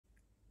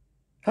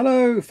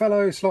Hello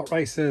fellow slot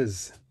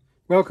racers,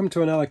 welcome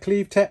to another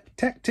Clevetech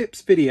Tech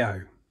Tips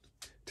video.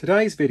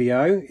 Today's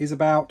video is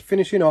about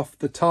finishing off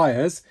the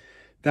tyres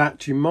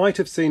that you might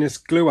have seen us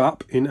glue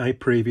up in a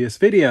previous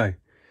video.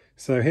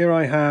 So here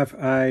I have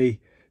a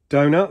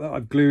donut that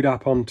I've glued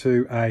up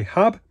onto a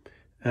hub,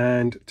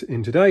 and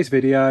in today's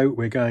video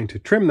we're going to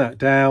trim that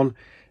down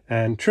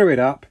and true it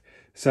up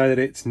so that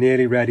it's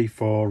nearly ready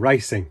for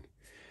racing.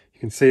 You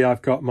can see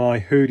I've got my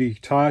Hoodie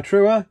tyre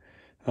truer,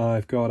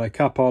 I've got a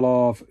couple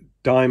of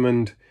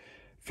diamond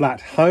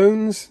flat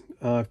hones,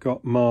 I've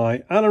got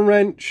my Allen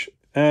wrench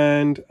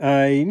and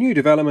a new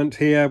development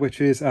here which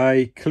is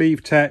a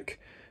Clevetech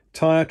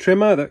tyre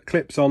trimmer that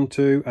clips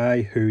onto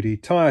a Hoodie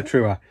tyre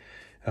truer.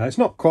 It's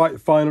not quite the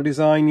final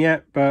design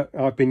yet, but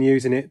I've been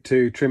using it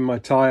to trim my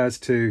tyres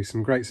to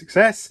some great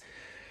success,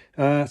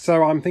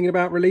 so I'm thinking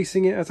about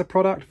releasing it as a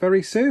product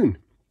very soon.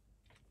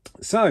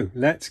 So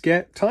let's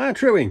get tyre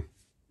truing.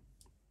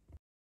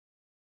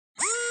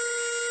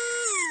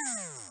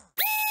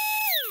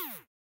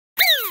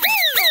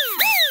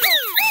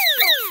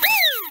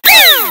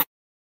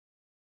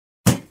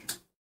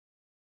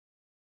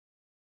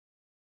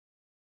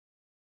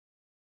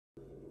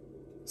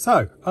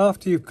 So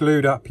after you've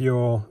glued up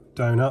your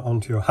donut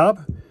onto your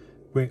hub,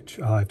 which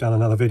I've done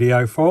another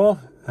video for,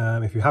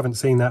 if you haven't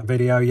seen that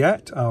video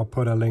yet, I'll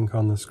put a link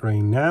on the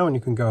screen now and you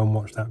can go and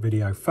watch that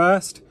video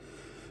first.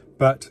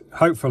 But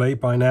hopefully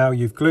by now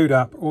you've glued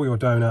up all your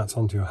donuts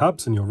onto your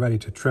hubs and you're ready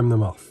to trim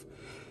them off.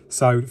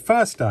 So the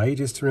first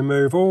stage is to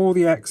remove all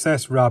the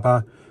excess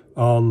rubber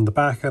on the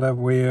back of the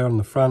wheel and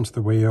the front of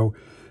the wheel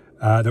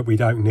that we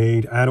don't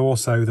need, and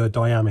also the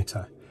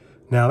diameter.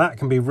 Now that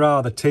can be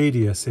rather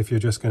tedious if you're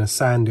just going to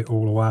sand it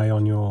all away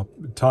on your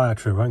tyre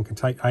truer, and can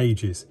take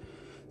ages.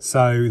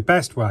 So the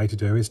best way to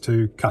do is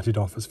to cut it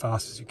off as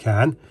fast as you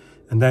can,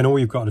 and then all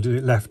you've got to do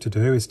left to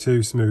do is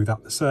to smooth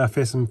up the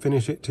surface and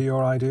finish it to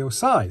your ideal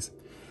size.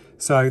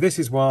 So this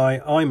is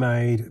why I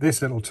made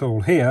this little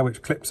tool here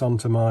which clips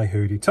onto my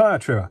Hoodie tyre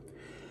truer.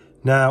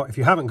 Now if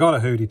you haven't got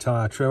a Hoodie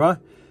tyre truer,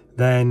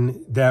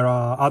 then there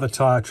are other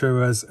tyre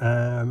truers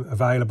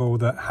available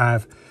that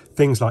have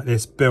things like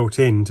this built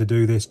in to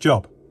do this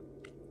job.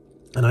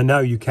 And I know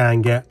you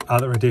can get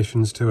other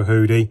additions to a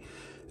Hoodie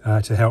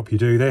to help you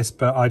do this,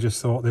 but I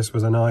just thought this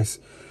was a nice,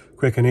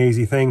 quick and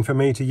easy thing for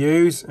me to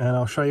use, and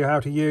I'll show you how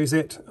to use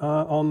it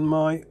on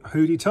my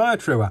Hoodie tyre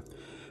truer.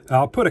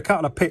 I'll put a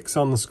couple of pics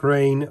on the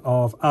screen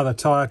of other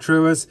tyre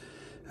truers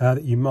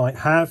that you might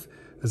have.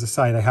 As I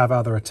say, they have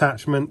other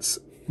attachments.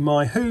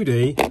 My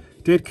Hoodie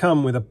did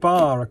come with a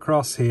bar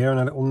across here and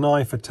a little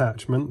knife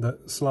attachment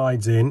that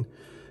slides in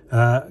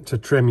to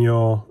trim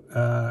your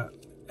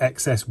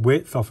excess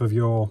width off of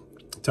your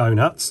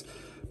donuts,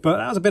 but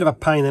that was a bit of a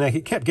pain in the neck.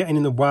 It kept getting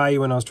in the way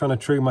when I was trying to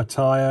true my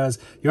tyres.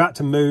 You had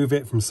to move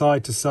it from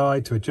side to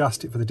side to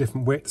adjust it for the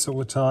different widths all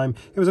the time.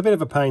 It was a bit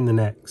of a pain in the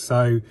neck,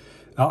 so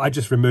I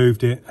just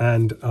removed it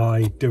and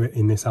I do it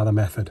in this other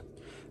method.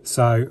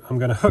 So I'm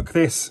going to hook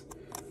this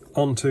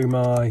onto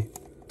my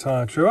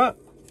tyre truer.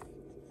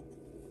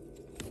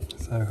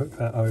 So hook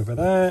that over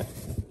there,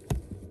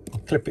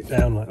 clip it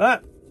down like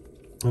that,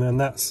 and then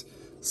that's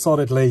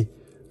solidly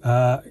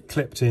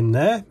clipped in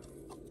there.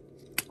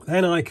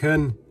 Then I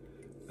can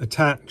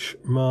attach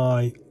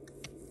my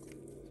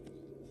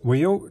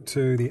wheel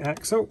to the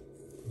axle.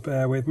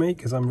 Bear with me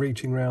because I'm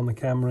reaching around the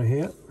camera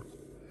here.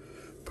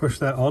 Push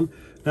that on.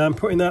 Now I'm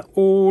putting that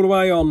all the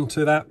way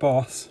onto that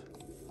boss.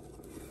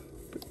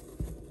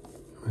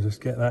 I'll just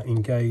get that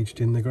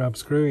engaged in the grub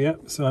screw, yeah.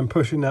 So I'm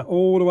pushing that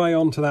all the way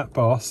onto that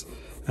boss,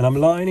 and I'm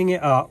lining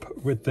it up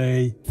with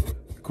the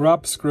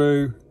grub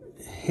screw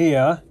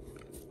here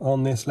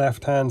on this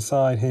left hand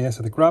side here.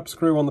 So the grub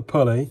screw on the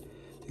pulley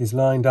is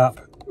lined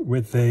up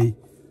with the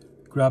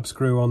grub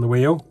screw on the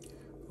wheel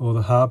or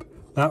the hub.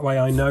 That way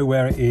I know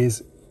where it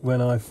is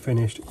when I've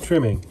finished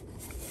trimming.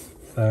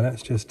 So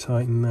let's just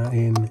tighten that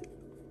in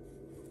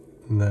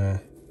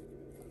there.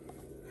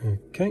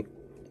 Okay,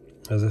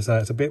 as I say,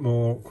 it's a bit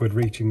more awkward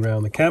reaching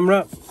around the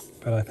camera,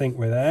 but I think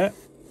we're there.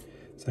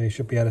 So you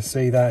should be able to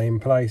see that in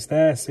place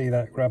there. See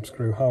that grub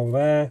screw hole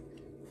there.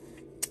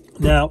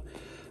 Now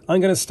I'm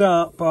going to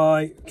start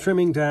by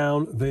trimming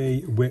down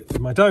the width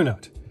of my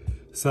donut.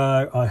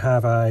 So I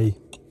have a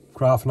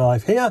craft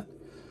knife here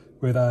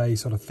with a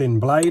sort of thin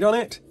blade on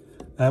it,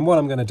 and what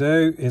I'm going to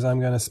do is I'm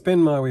going to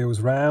spin my wheels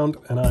round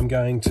and I'm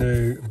going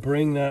to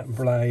bring that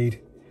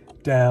blade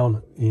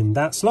down in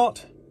that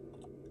slot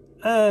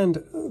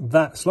and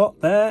that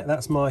slot there.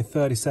 That's my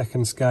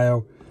 32nd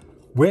scale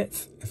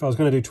width. If I was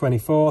going to do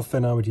 24th,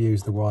 then I would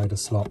use the wider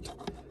slot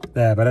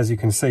there, but as you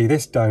can see,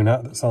 this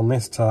donut that's on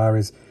this tyre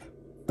is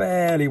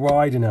barely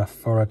wide enough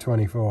for a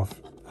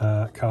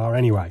 24th car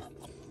anyway.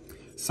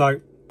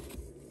 So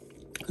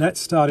let's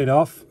start it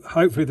off.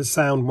 Hopefully the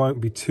sound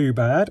won't be too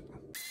bad.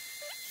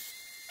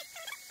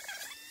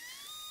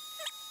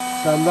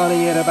 So I'm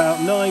running it about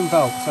 9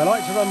 volts. I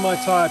like to run my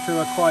tyre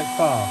truer quite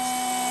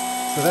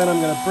fast. So then I'm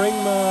going to bring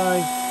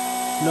my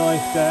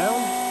knife down,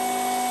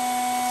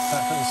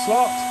 that little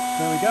slot,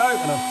 there we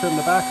go, and I've trimmed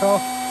the back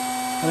off.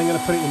 And I'm going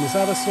to put it in this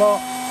other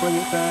slot, bring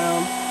it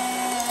down,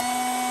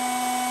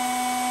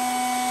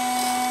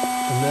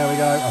 And there we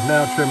go, I've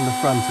now trimmed the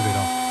front of it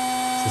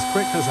off. It's as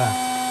quick as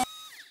that.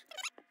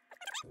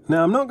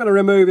 Now I'm not going to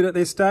remove it at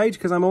this stage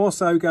because I'm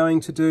also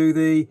going to do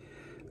the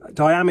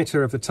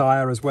diameter of the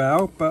tyre as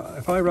well. But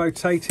if I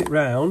rotate it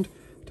round,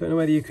 don't know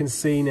whether you can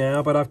see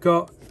now, but I've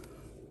got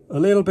a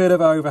little bit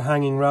of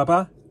overhanging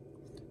rubber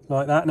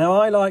like that. Now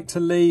I like to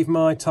leave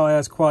my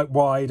tyres quite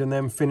wide and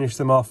then finish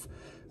them off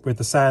with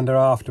the sander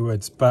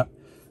afterwards. But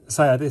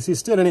say this is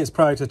still in its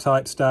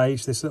prototype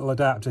stage, this little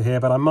adapter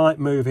here, but I might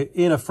move it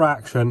in a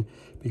fraction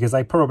because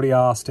they probably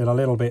are still a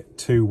little bit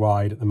too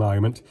wide at the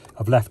moment.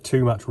 I've left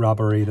too much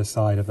rubber either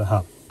side of the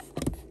hub.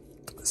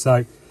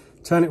 So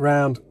turn it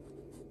round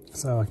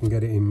so I can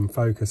get it in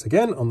focus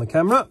again on the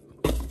camera.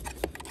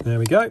 There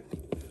we go.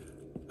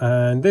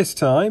 And this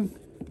time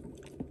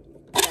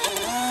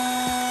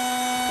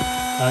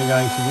I'm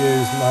going to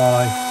use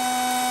my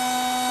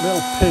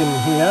little pin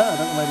here. I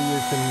don't know whether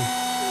you can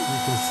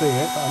see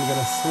it, but I'm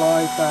going to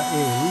slide that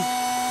in,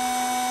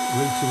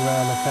 reaching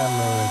around the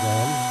camera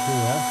again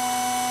here.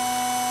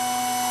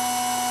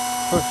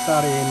 Push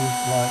that in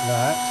like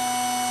that,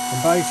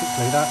 and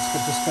basically that's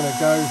just going to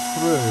go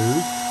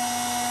through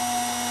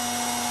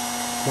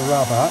the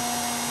rubber.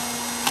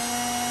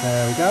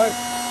 There we go.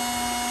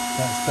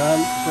 That's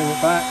done. Bring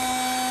it back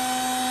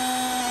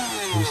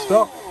and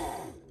stop.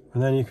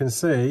 And then you can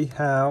see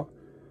how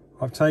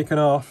I've taken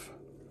off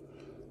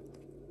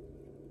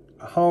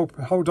a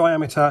whole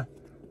diameter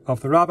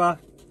of the rubber,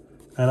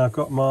 and I've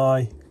got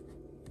my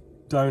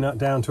donut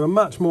down to a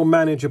much more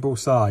manageable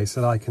size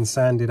so that I can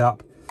sand it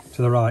up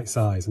to the right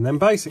size. And then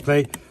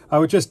basically I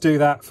would just do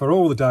that for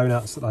all the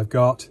donuts that I've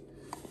got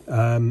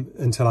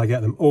until I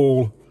get them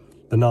all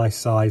the nice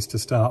size to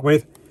start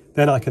with.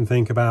 Then I can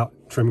think about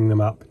trimming them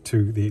up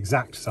to the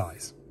exact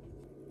size.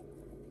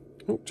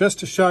 Just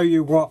to show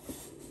you what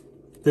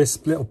this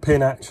little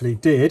pin actually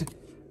did,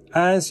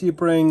 as you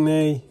bring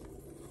the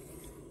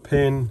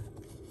pin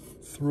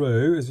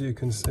through, as you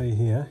can see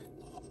here,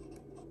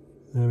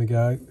 there we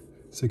go.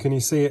 So can you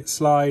see it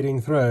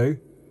sliding through?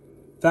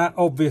 That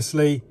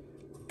obviously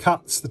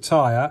cuts the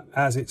tyre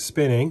as it's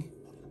spinning,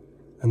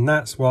 and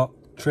that's what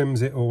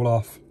trims it all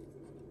off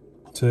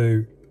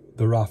to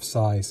the rough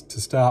size to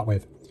start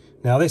with.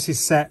 Now this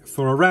is set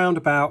for around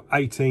about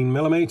 18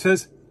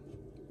 millimeters.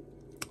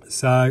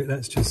 So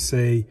let's just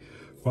see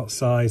what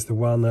size the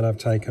one that I've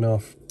taken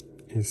off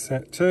is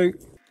set to.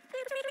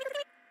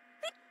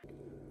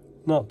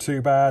 Not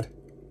too bad.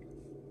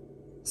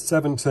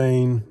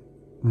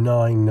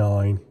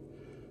 17.99.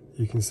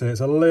 You can see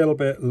it's a little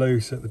bit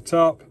loose at the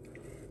top.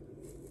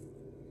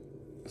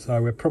 So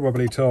we're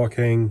probably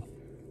talking,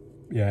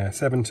 yeah,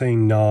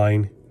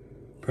 17.9,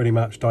 pretty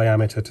much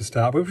diameter to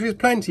start with, which is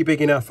plenty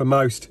big enough for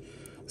most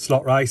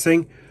slot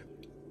racing.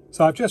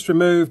 So I've just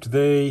removed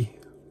the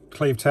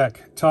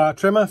Clevetech tyre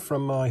trimmer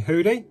from my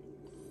hoodie,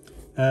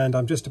 and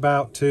I'm just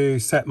about to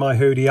set my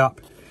hoodie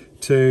up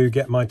to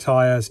get my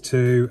tyres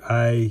to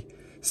a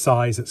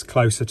size that's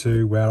closer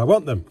to where I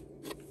want them.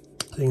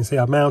 So you can see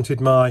I've mounted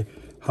my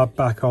hub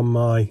back on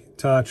my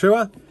tyre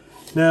trimmer.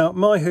 Now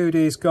my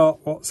hoodie's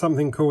got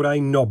something called a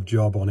knob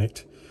job on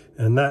it,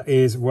 and that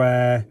is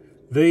where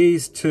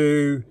these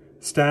two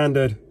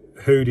standard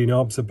hoodie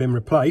knobs have been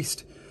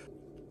replaced.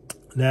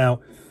 Now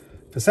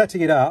for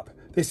setting it up,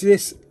 this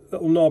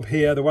little knob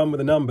here, the one with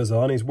the numbers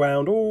on, is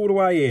wound all the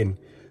way in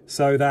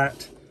so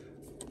that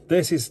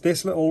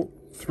this little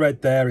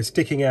thread there is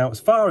sticking out as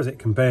far as it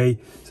can be,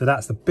 so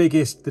that's the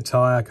biggest the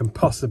tyre can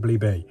possibly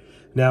be.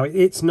 Now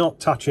it's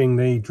not touching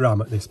the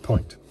drum at this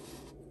point.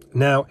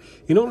 Now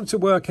in order to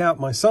work out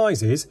my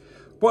sizes,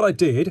 what I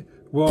did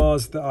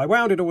was that I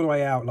wound it all the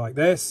way out like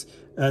this,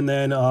 and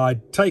then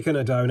I'd taken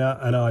a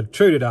donut and I'd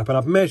trued it up, and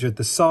I've measured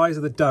the size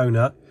of the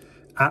donut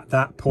at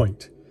that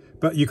point.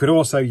 But you could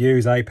also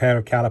use a pair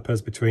of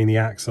calipers between the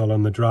axle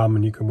and the drum,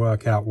 and you can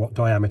work out what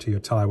diameter your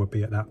tyre would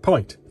be at that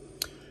point.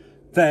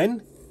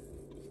 Then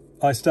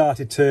I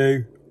started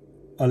to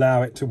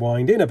allow it to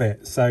wind in a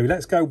bit. So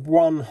let's go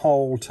one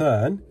whole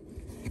turn.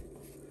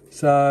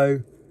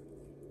 So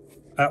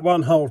at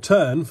one whole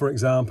turn, for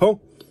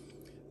example,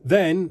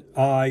 then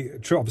I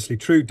obviously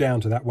trued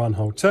down to that one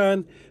whole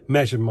turn,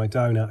 measured my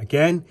donut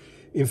again.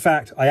 In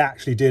fact, I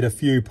actually did a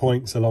few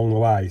points along the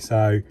way.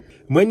 So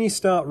when you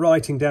start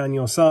writing down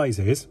your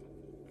sizes,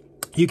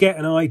 you get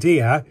an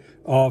idea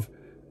of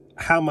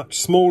how much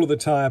smaller the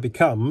tyre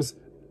becomes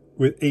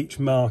with each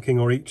marking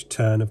or each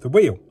turn of the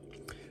wheel.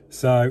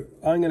 So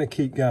I'm going to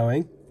keep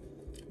going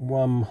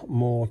one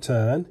more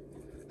turn.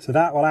 So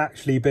that will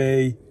actually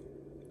be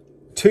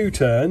 2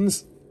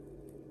 turns,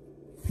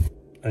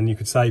 and you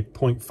could say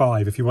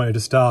 0.5 if you wanted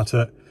to start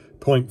at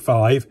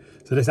 0.5.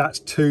 So that's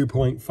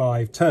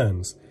 2.5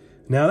 turns.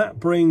 Now that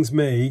brings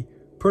me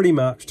pretty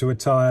much to a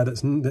tyre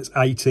that's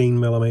 18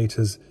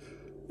 millimeters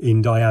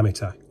in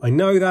diameter. I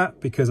know that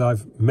because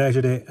I've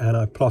measured it and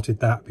I plotted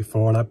that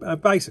before, and I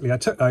basically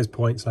took those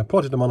points and I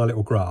plotted them on a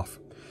little graph,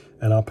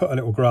 and I'll put a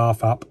little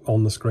graph up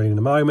on the screen in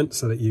a moment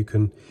so that you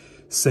can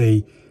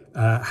see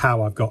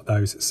how I've got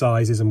those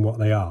sizes and what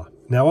they are.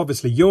 Now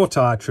obviously your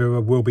tyre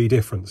truer will be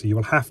different, so you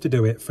will have to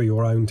do it for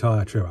your own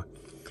tyre truer.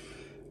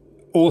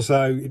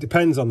 Also, it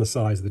depends on the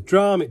size of the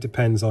drum. It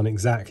depends on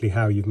exactly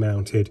how you've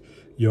mounted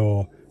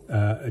your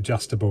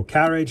adjustable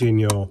carriage in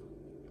your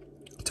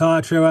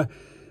tyre truer.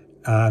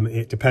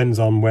 It depends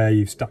on where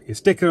you've stuck your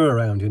sticker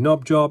around your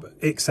knob job,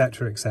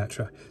 etc,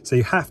 etc. So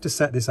you have to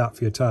set this up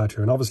for your tyre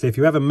truer. And obviously, if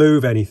you ever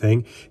move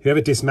anything, if you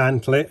ever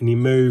dismantle it and you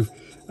move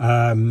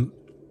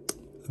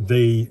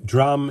the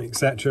drum,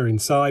 etc,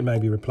 inside,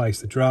 maybe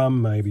replace the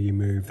drum, maybe you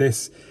move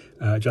this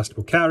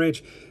adjustable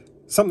carriage,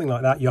 something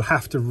like that, you'll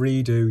have to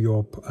redo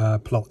your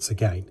plots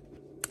again.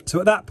 So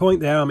at that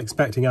point there, I'm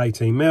expecting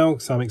 18 mil.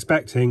 So I'm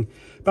expecting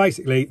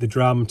basically the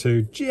drum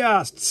to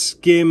just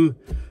skim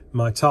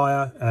my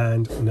tyre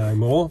and no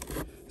more.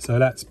 So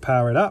let's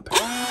power it up. There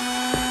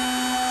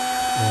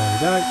we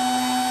go.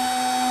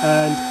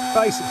 And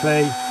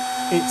basically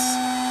it's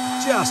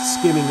just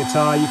skimming the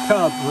tyre. You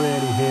can't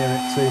really hear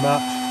it too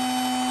much.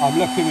 I'm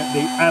looking at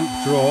the amp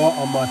draw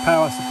on my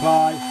power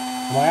supply.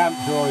 My amp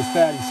draw is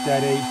fairly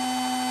steady,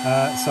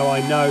 so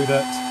I know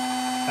that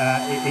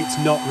it's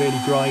not really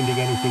grinding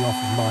anything off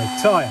of my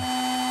tyre.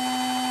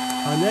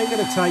 I'm then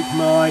going to take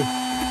my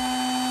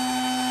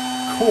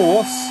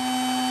coarse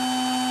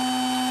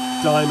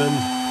diamond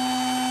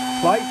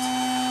plate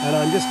and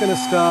I'm just going to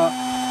start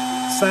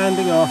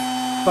sanding off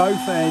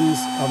both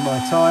ends of my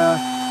tyre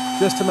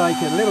just to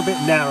make it a little bit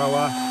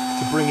narrower,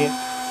 to bring it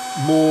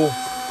more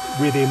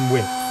within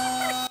width.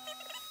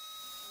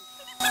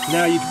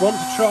 Now you'd want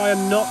to try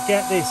and not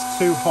get this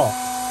too hot.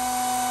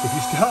 If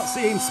you start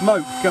seeing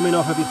smoke coming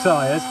off of your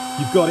tyres,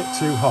 you've got it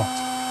too hot.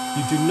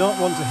 You do not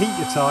want to heat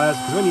your tyres,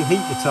 because when you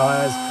heat your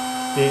tyres,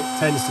 it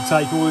tends to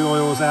take all the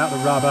oils out of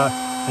the rubber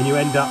and you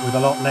end up with a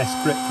lot less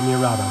grip from your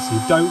rubber. So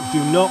you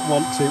do not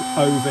want to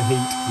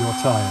overheat your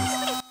tyres.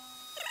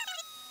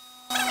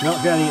 You're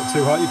not getting it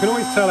too hot. You can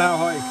always tell how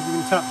hot, because you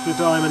can touch the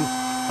diamond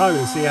hole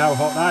and see how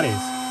hot that is.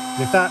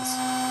 And if that's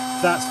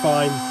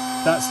fine,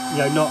 that's, you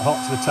know, not hot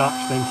to the touch,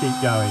 then keep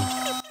going.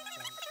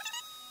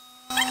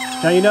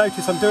 Now you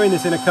notice I'm doing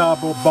this in a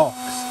cardboard box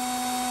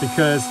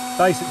because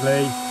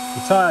basically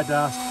the tyre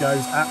dust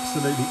goes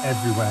absolutely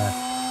everywhere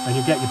and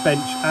you get your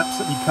bench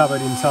absolutely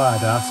covered in tyre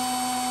dust.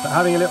 But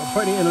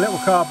putting it in a little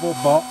cardboard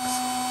box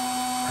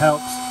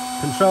helps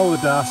control the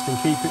dust and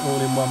keep it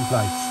all in one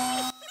place.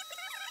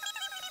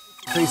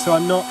 See, so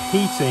I'm not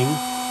heating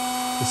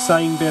the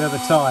same bit of the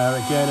tyre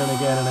again and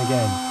again and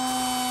again.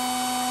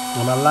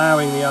 I'm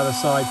allowing the other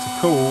side to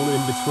cool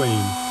in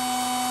between.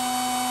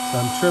 So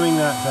I'm trimming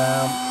that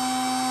down.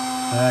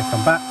 There,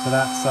 come back to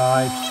that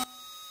side.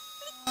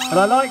 And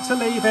I like to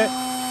leave it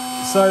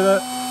so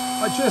that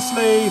I just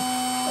leave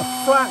a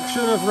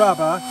fraction of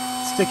rubber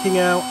sticking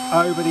out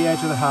over the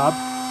edge of the hub.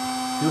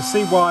 You'll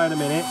see why in a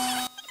minute.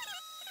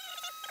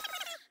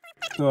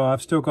 Oh,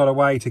 I've still got a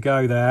way to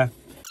go there.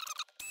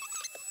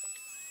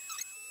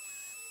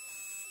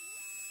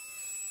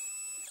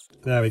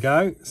 There we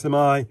go. So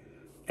my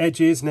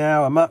edges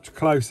now are much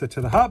closer to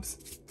the hubs.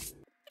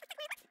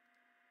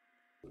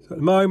 So at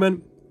the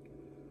moment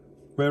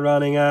we're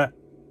running at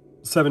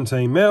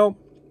 17 mil,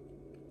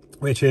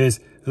 which is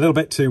a little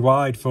bit too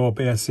wide for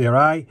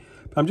BSCRA.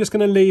 But I'm just going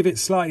to leave it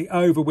slightly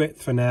over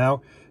width for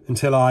now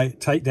until I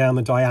take down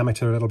the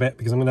diameter a little bit,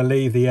 because I'm going to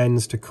leave the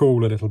ends to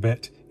cool a little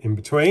bit in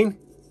between.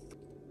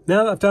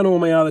 Now that I've done all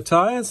my other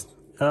tyres,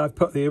 I've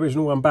put the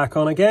original one back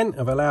on again.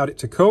 I've allowed it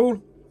to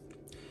cool.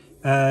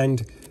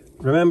 And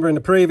remember in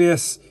the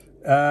previous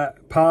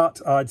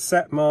part, I'd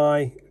set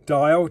my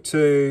dial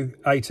to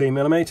 18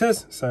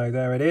 millimeters. So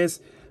there it is.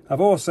 I've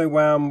also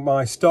wound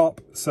my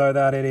stop so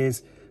that it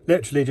is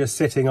literally just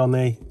sitting on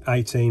the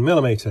 18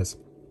 millimeters.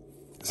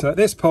 So at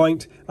this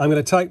point, I'm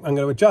going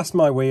to adjust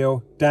my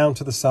wheel down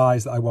to the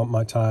size that I want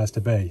my tyres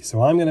to be.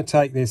 So I'm going to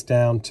take this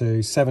down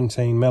to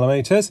 17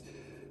 millimeters.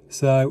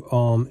 So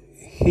on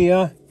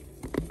here,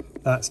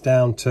 that's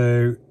down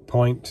to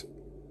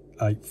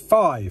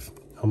 0.85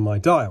 on my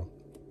dial.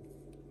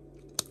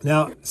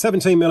 Now,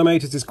 17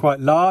 millimeters is quite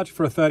large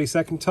for a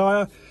 30-second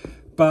tyre,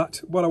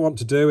 but what I want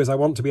to do is I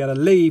want to be able to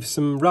leave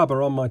some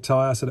rubber on my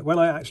tyre so that when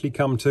I actually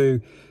come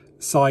to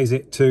size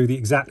it to the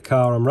exact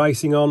car I'm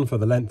racing on for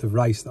the length of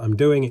race that I'm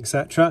doing,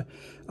 etc.,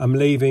 I'm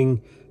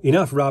leaving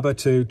enough rubber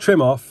to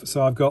trim off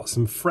so I've got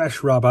some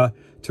fresh rubber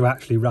to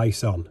actually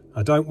race on.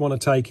 I don't want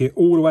to take it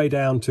all the way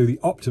down to the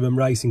optimum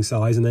racing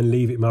size and then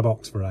leave it in my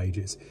box for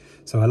ages.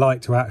 So I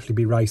like to actually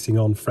be racing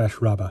on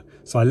fresh rubber.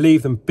 So I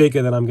leave them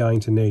bigger than I'm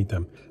going to need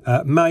them.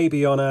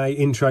 Maybe on a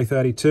Intro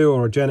 32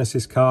 or a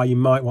Genesis car, you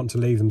might want to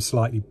leave them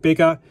slightly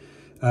bigger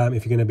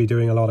if you're going to be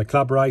doing a lot of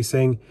club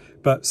racing.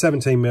 But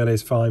 17 mil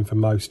is fine for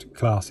most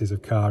classes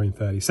of car in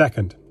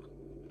 30-second.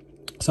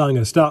 So I'm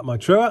going to start my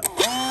truer.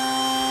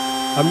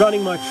 I'm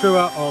running my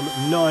truer on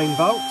 9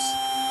 volts.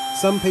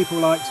 Some people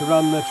like to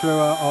run the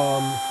truer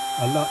on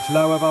a much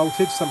lower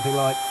voltage, something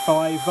like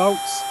 5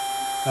 volts.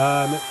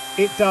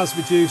 It does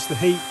reduce the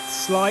heat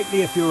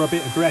slightly if you're a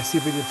bit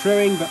aggressive with your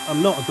truing, but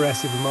I'm not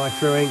aggressive with my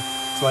truing,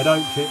 so I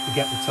don't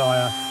get the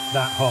tyre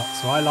that hot.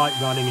 So I like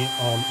running it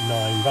on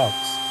 9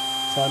 volts.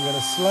 So I'm going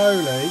to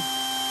slowly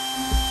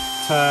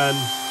turn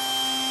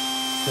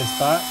this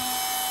back.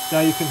 Now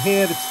you can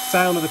hear the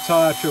sound of the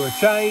tyre truer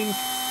change.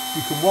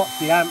 you can watch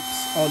the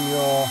amps on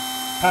your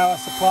power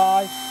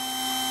supply.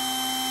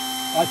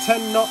 I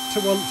tend not to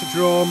want to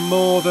draw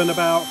more than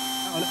about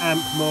an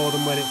amp more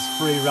than when it's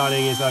free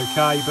running is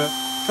okay, but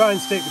try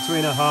and stick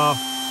between a half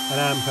an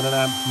amp and an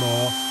amp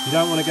more. You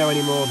don't want to go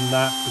any more than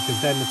that,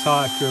 because then the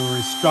tyre cooler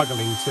is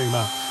struggling too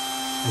much,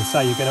 and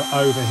say you're going to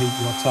overheat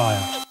your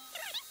tyre.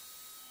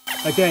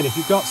 Again, if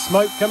you've got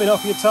smoke coming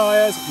off your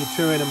tyres, you're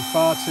chewing them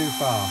far too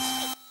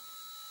fast.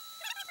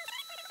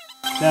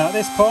 Now at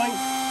this point,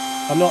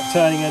 I'm not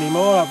turning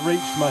anymore, I've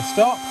reached my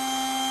stop.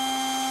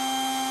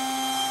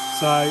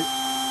 So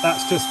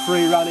that's just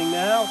free running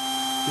now.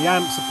 The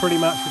amps are pretty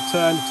much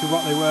returned to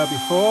what they were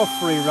before,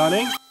 free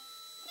running.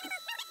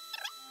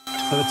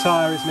 So the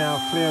tyre is now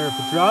clear of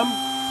the drum.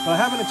 But I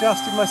haven't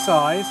adjusted my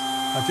size,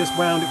 I've just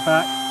wound it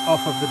back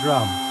off of the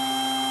drum.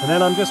 And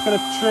then I'm just going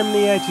to trim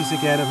the edges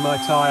again of my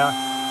tyre,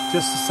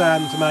 just to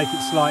sand to make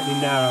it slightly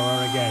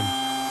narrower again.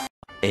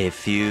 A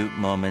few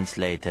moments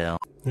later.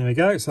 There we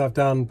go, so I've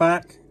done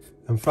back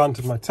and front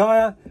of my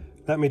tyre.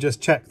 Let me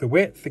just check the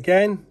width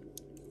again.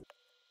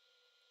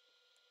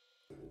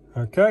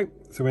 Okay,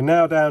 so we're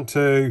now down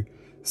to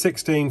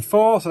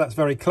 16.4, so that's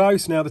very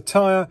close. Now the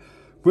tyre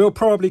will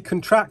probably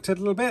contract a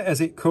little bit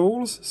as it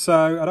cools,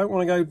 so I don't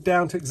want to go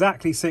down to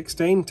exactly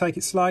 16, take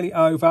it slightly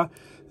over,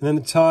 and then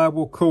the tyre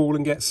will cool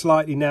and get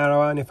slightly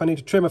narrower. And if I need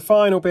to trim a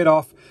final bit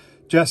off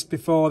just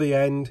before the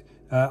end,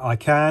 I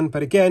can.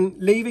 But again,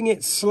 leaving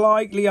it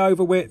slightly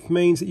over width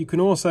means that you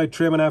can also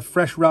trim and have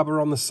fresh rubber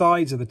on the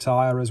sides of the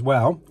tyre as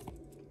well.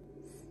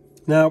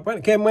 Now,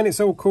 again, when it's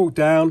all cooled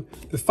down,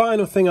 the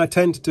final thing I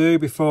tend to do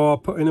before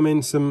putting them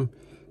in some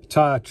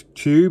tyre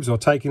tubes or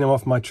taking them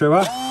off my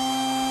truer,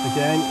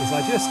 again, is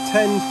I just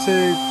tend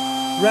to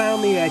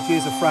round the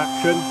edges a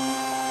fraction,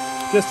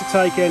 just to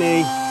take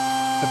any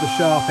of the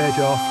sharp edge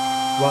off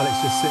while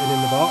it's just sitting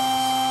in the box.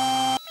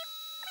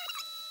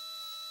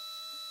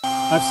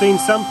 I've seen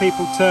some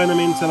people turn them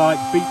into like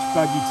beach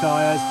buggy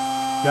tyres,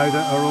 you know,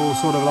 that are all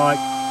sort of like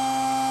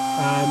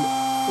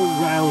all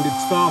rounded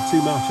far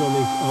too much on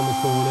the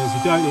corners.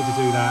 You don't need to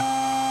do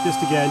that.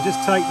 Just again,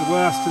 just take the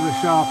worst of the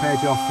sharp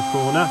edge off the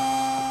corner.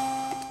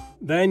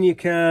 Then you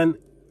can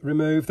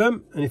remove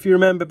them. And if you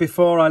remember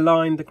before, I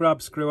lined the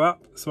grub screw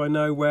up so I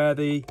know where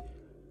the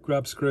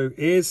grub screw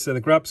is. So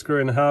the grub screw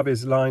in the hub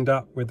is lined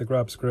up with the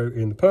grub screw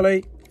in the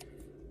pulley.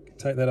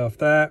 Take that off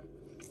there.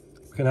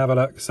 We can have a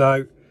look.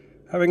 So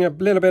having a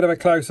little bit of a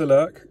closer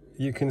look,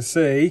 you can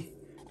see,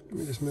 let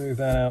me just move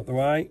that out the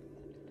way.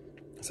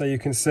 So you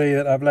can see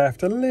that I've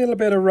left a little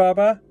bit of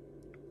rubber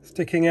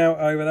sticking out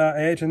over that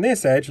edge. And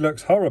this edge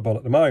looks horrible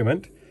at the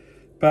moment,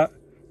 but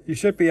you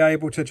should be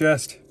able to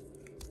just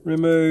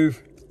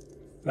remove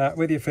that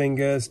with your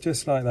fingers,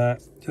 just like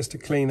that, just to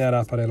clean that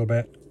up a little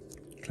bit.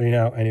 Clean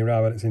out any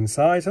rubber that's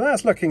inside. So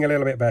that's looking a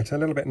little bit better, a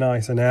little bit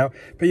nicer now.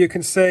 But you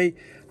can see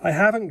I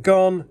haven't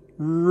gone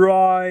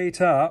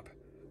right up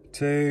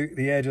to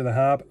the edge of the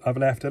hub. I've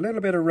left a little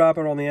bit of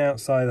rubber on the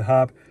outside of the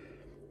hub.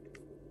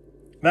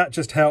 That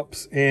just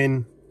helps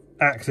in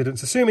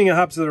accidents, assuming your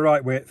hubs are the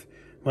right width,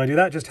 mind you,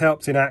 that just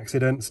helps in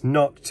accidents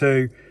not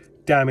to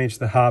damage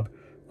the hub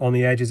on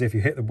the edges. If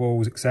you hit the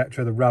walls,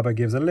 etc., the rubber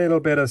gives a little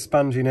bit of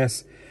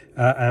sponginess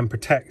and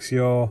protects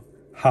your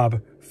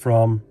hub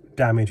from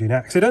damage in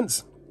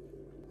accidents.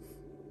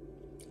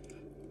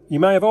 You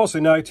may have also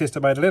noticed I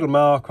made a little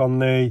mark on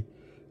the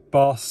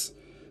boss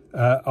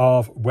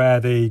of where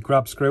the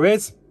grub screw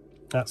is.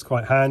 That's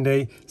quite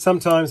handy.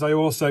 Sometimes I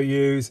also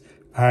use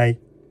a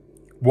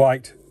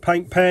white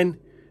paint pen,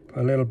 put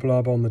a little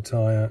blob on the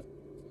tyre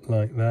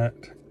like that,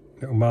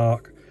 little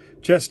mark,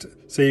 just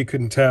so you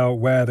can tell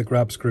where the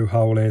grub screw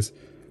hole is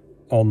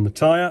on the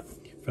tyre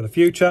for the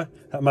future.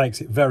 That makes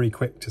it very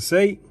quick to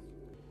see.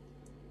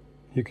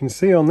 You can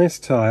see on this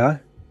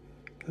tyre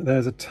that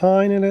there's a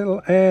tiny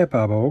little air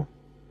bubble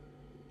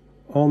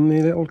on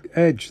the little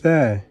edge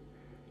there.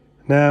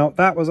 Now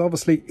that was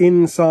obviously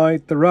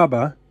inside the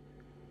rubber,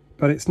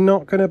 but it's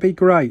not going to be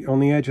great on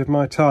the edge of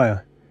my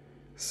tyre.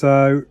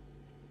 So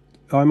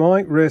I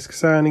might risk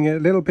sanding it a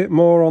little bit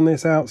more on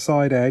this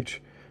outside edge,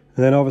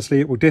 and then obviously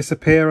it will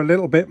disappear a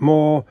little bit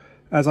more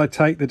as I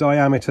take the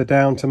diameter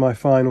down to my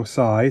final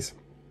size.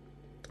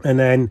 And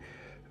then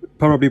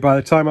probably by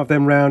the time I've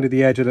then rounded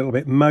the edge a little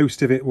bit,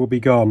 most of it will be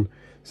gone.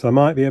 So I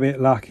might be a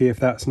bit lucky if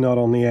that's not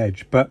on the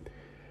edge. But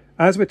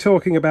as we're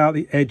talking about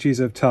the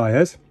edges of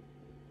tyres,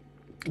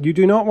 you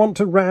do not want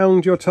to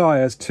round your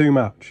tyres too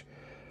much.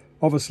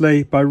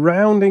 Obviously, by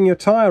rounding your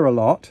tyre a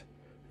lot,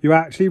 you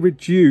actually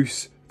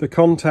reduce the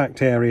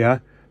contact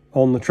area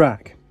on the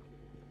track.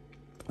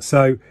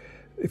 So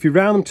if you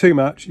round them too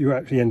much, you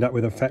actually end up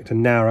with, in effect, a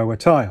narrower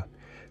tyre.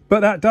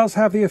 But that does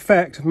have the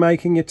effect of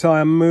making your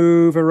tyre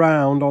move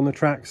around on the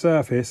track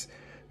surface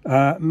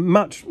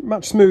much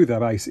smoother,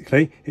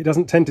 basically. It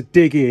doesn't tend to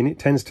dig in, it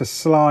tends to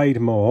slide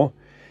more.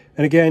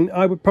 And again,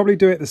 I would probably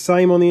do it the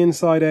same on the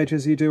inside edge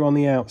as you do on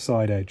the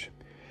outside edge.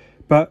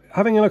 But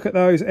having a look at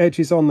those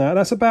edges on there,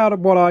 that's about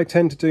what I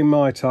tend to do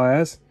my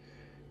tyres.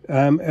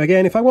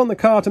 Again, if I want the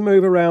car to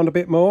move around a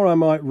bit more, I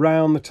might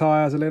round the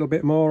tyres a little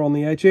bit more on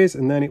the edges,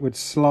 and then it would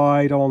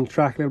slide on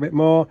track a little bit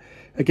more.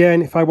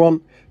 Again, if I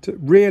want to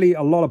really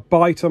a lot of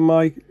bite on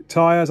my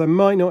tyres, I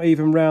might not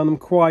even round them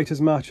quite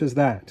as much as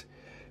that.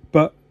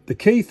 But the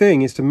key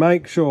thing is to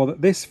make sure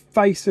that this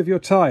face of your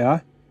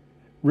tyre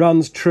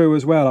runs true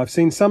as well. I've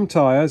seen some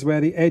tyres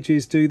where the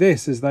edges do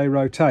this as they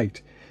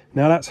rotate.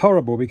 Now that's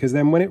horrible, because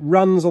then when it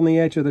runs on the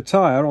edge of the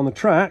tyre on the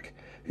track,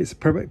 it's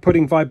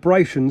putting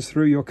vibrations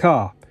through your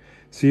car.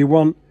 So you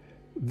want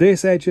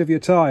this edge of your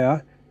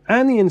tyre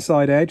and the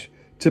inside edge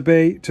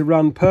to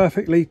run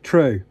perfectly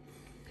true.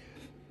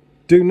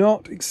 Do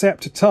not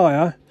accept a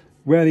tyre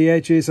where the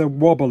edges are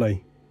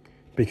wobbly,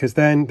 because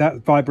then that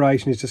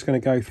vibration is just going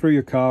to go through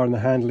your car and the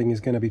handling is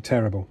going to be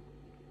terrible.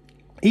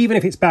 Even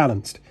if it's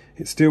balanced,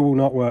 it still will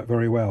not work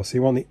very well. So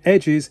you want the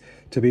edges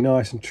to be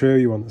nice and true.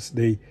 You want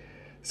the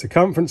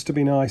circumference to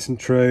be nice and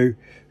true.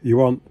 You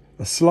want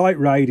a slight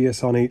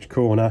radius on each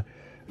corner.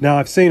 Now,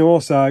 I've seen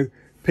also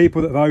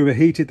people that have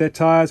overheated their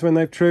tyres when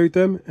they've trued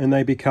them, and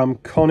they become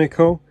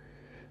conical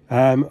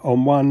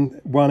on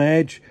one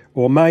edge,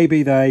 or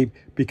maybe they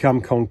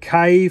become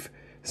concave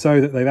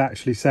so that they've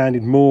actually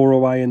sanded more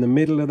away in the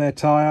middle of their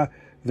tyre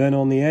than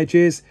on the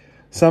edges.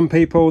 Some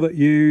people that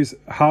use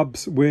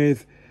hubs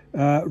with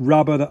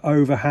rubber that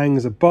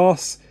overhangs a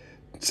boss,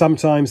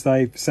 sometimes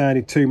they've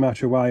sanded too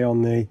much away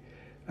on the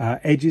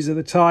edges of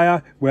the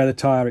tyre, where the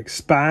tyre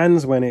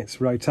expands when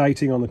it's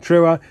rotating on the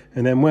truer,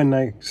 and then when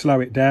they slow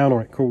it down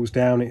or it cools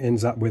down, it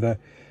ends up with a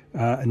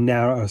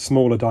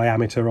smaller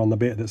diameter on the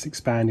bit that's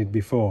expanded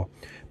before.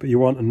 But you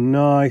want a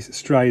nice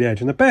straight edge,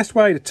 and the best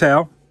way to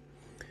tell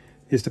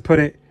is to put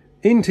it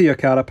into your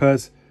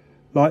calipers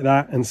like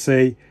that and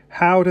see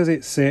how does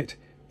it sit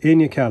in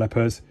your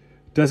calipers.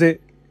 Does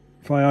it,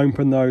 if I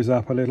open those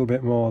up a little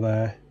bit more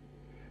there,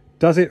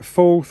 does it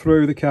fall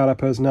through the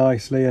calipers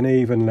nicely and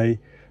evenly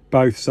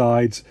both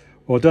sides,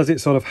 or does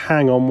it sort of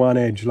hang on one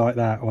edge like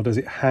that, or does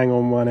it hang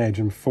on one edge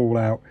and fall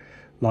out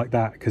like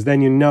that? Because then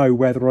you know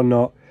whether or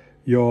not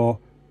your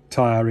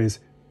tyre is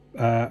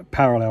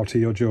parallel to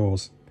your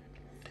jaws.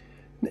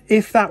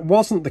 If that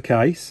wasn't the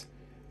case,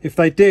 if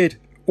they did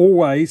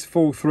always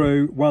fall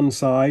through one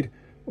side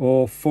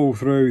or fall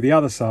through the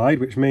other side,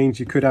 which means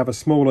you could have a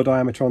smaller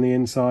diameter on the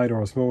inside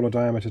or a smaller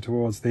diameter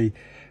towards the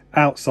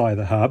outside of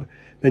the hub,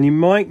 then you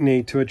might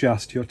need to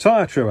adjust your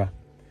tyre truer.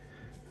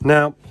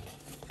 Now,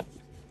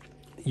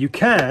 you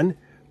can,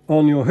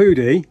 on your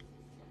hoodie,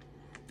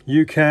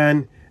 you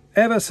can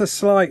ever so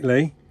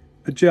slightly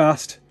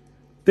adjust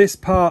this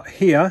part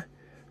here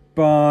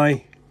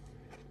by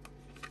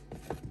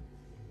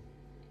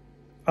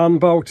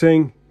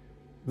unbolting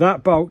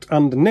that bolt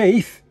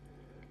underneath,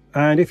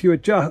 and if you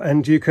adjust,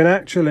 and you can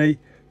actually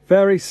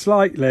very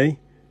slightly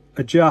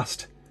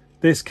adjust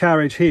this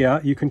carriage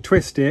here. You can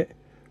twist it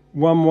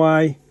one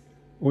way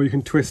or you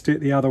can twist it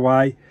the other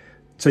way,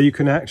 so you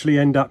can actually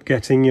end up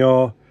getting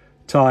your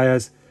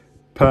tyres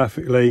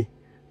perfectly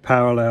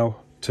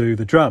parallel to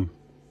the drum.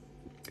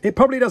 It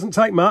probably doesn't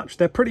take much,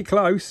 they're pretty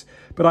close,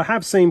 but I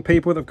have seen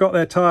people that have got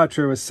their tyre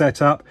truers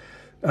set up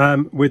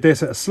with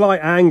this at a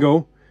slight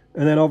angle,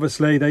 and then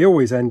obviously they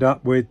always end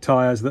up with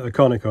tyres that are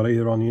conical,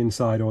 either on the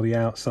inside or the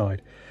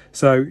outside.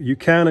 So you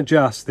can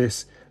adjust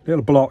this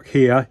little block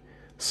here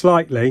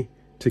slightly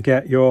to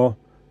get your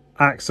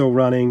axle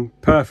running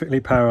perfectly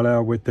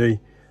parallel with the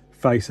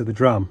face of the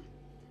drum.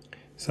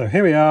 So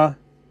here we are,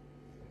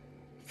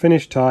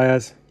 finished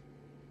tyres,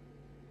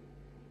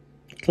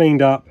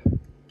 cleaned up,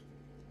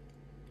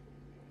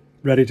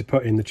 ready to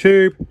put in the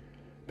tube.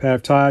 Pair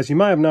of tyres. You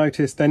may have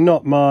noticed they're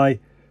not my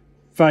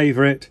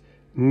favourite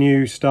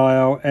new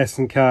style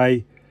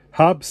S&K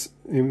hubs,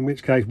 in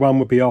which case one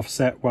would be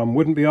offset, one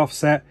wouldn't be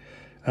offset.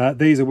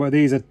 These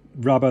are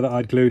rubber that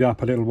I'd glued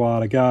up a little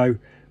while ago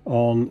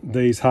on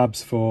these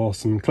hubs for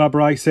some club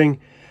racing.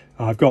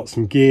 I've got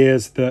some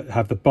gears that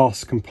have the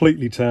boss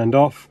completely turned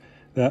off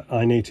that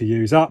I need to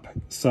use up,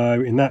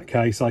 so in that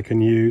case I can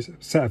use a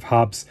set of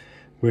hubs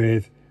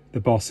with the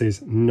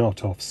bosses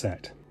not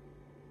offset.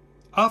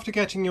 After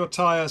getting your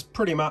tyres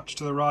pretty much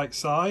to the right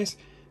size,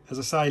 as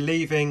I say,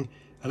 leaving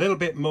a little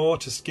bit more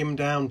to skim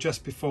down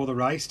just before the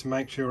race to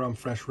make sure you're on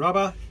fresh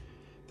rubber,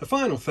 the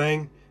final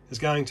thing is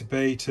going to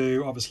be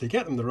to obviously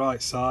get them the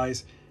right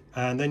size,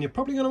 and then you're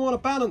probably going to want to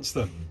balance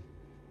them,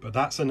 but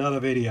that's another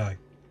video.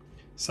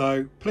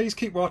 So please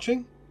keep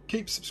watching,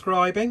 keep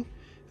subscribing.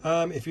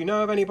 If you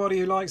know of anybody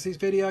who likes these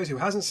videos who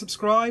hasn't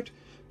subscribed,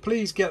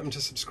 please get them to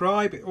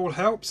subscribe. It all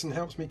helps and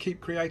helps me keep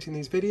creating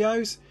these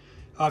videos.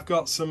 I've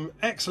got some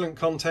excellent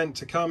content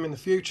to come in the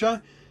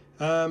future.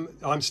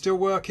 I'm still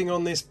working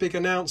on this big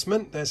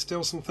announcement. There's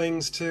still some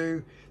things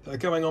that are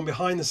going on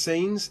behind the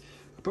scenes,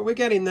 but we're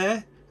getting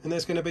there, and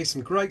there's going to be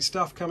some great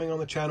stuff coming on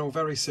the channel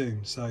very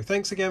soon. So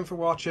thanks again for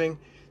watching.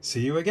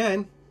 See you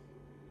again.